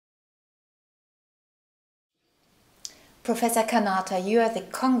Professor Cannata, you are the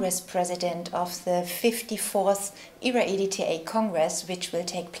Congress President of the 54th ERA-EDTA Congress, which will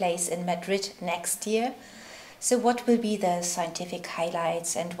take place in Madrid next year. So what will be the scientific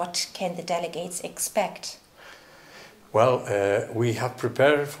highlights and what can the delegates expect? Well, we have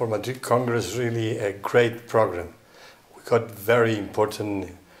prepared for Madrid Congress really a great program. We got very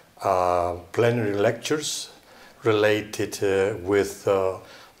important plenary lectures related with the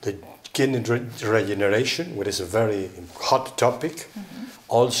kidney regeneration, which is a very hot topic. Mm-hmm.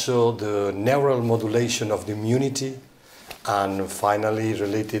 Also the neural modulation of the immunity, and finally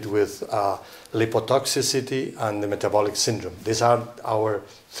related with lipotoxicity and the metabolic syndrome. These are our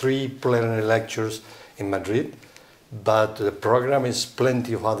 3 plenary lectures in Madrid, but the program is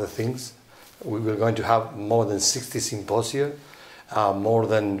plenty of other things. We are going to have more than 60 symposia, more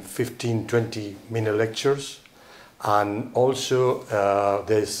than 15-20 mini lectures, and also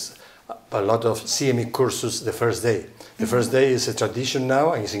there's a lot of CME courses the first day. The first day is a tradition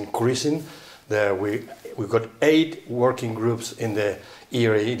now and it's increasing. We got 8 working groups in the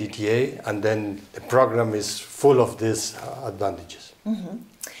ERA-EDTA, and then the program is full of these advantages. Mm-hmm.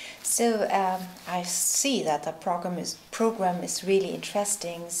 So I see that the program is really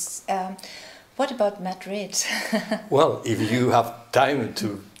interesting. What about Madrid? Well, if you have time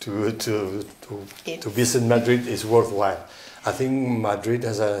to visit Madrid, it's worthwhile. I think Madrid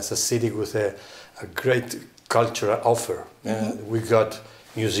as a city with a great cultural offer. Mm-hmm. We got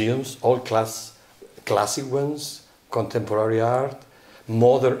museums, all classic ones, contemporary art,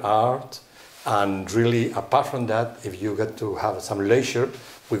 modern art, and really apart from that, if you get to have some leisure,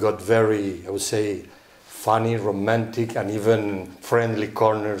 we got very, I would say, funny, romantic, and even friendly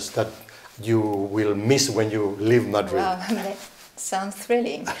corners that you will miss when you leave Madrid. Wow, that sounds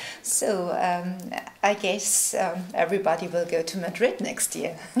thrilling. So I guess everybody will go to Madrid next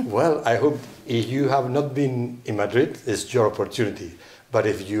year. Well, I hope if you have not been in Madrid, it's your opportunity. But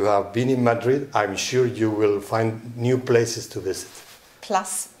if you have been in Madrid, I'm sure you will find new places to visit.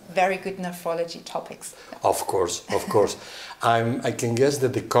 Plus very good nephrology topics. Of course, of course. I can guess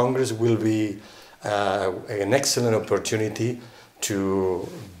that the Congress will be an excellent opportunity to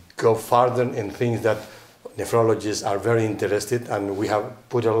go further in things that nephrologists are very interested, and we have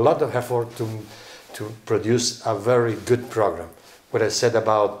put a lot of effort to produce a very good program. What I said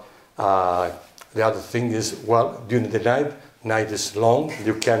about the other thing is, well, during the night is long,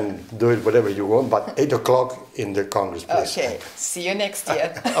 you can do it whatever you want, but 8 o'clock in the Congress, please. Okay, see you next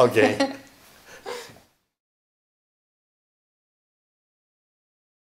year. Okay.